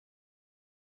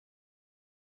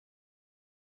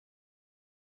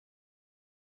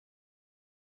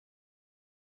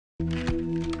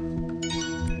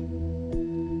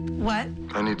What?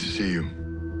 I need to see you.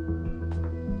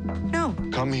 No.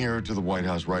 Come here to the White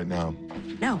House right now.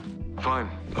 No. Fine,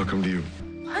 I'll come to you.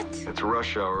 What? It's a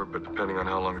rush hour, but depending on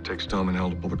how long it takes Tom and Hal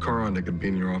to pull the car on, they could be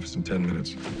in your office in 10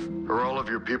 minutes. Are all of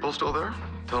your people still there?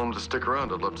 Tell them to stick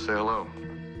around. I'd love to say hello.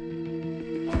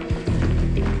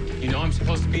 You know I'm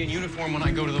supposed to be in uniform when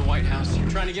I go to the White House. You're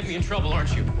trying to get me in trouble,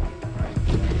 aren't you?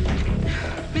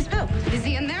 Miss Boo, is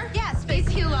he in there? Yes, Space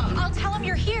Hilo. I'll tell him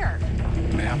you're here.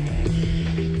 Ma'am.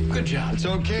 Good job. It's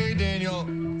okay, Daniel.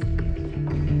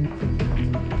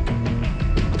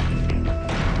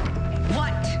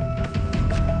 What?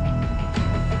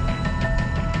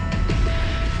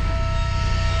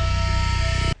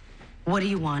 What do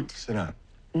you want? Sit down.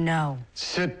 No.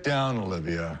 Sit down,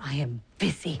 Olivia. I am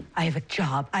busy. I have a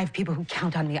job. I have people who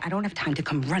count on me. I don't have time to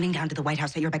come running down to the White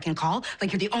House at your beck and call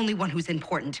like you're the only one who's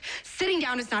important. Sitting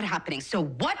down is not happening. So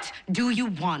what do you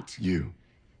want? You.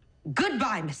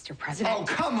 Goodbye, Mr. President. Oh,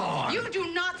 come on! You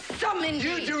do not summon me!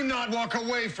 You do not walk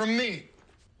away from me!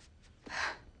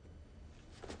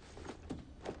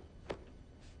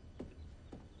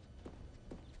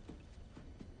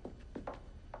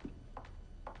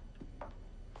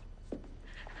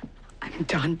 I'm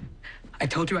done. I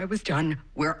told you I was done.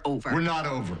 We're over. We're not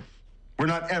over. We're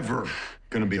not ever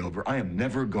gonna be over. I am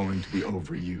never going to be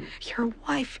over you. Your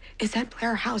wife is at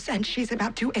Blair House, and she's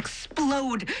about to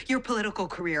explode your political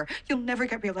career. You'll never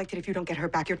get reelected if you don't get her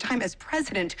back. Your time as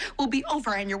president will be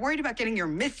over, and you're worried about getting your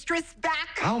mistress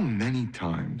back? How many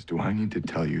times do I need to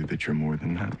tell you that you're more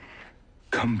than that?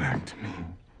 Come back to me.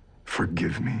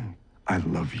 Forgive me. I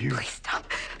love you. Please stop.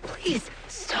 Please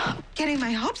stop getting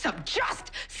my hopes up.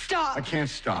 Just stop. I can't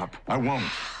stop. I won't.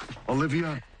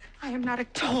 Olivia. I am not a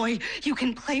toy you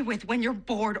can play with when you're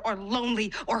bored or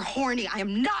lonely or horny. I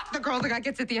am not the girl the guy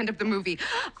gets at the end of the movie.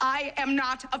 I am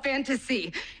not a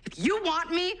fantasy. If you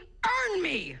want me, earn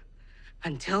me.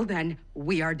 Until then,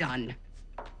 we are done.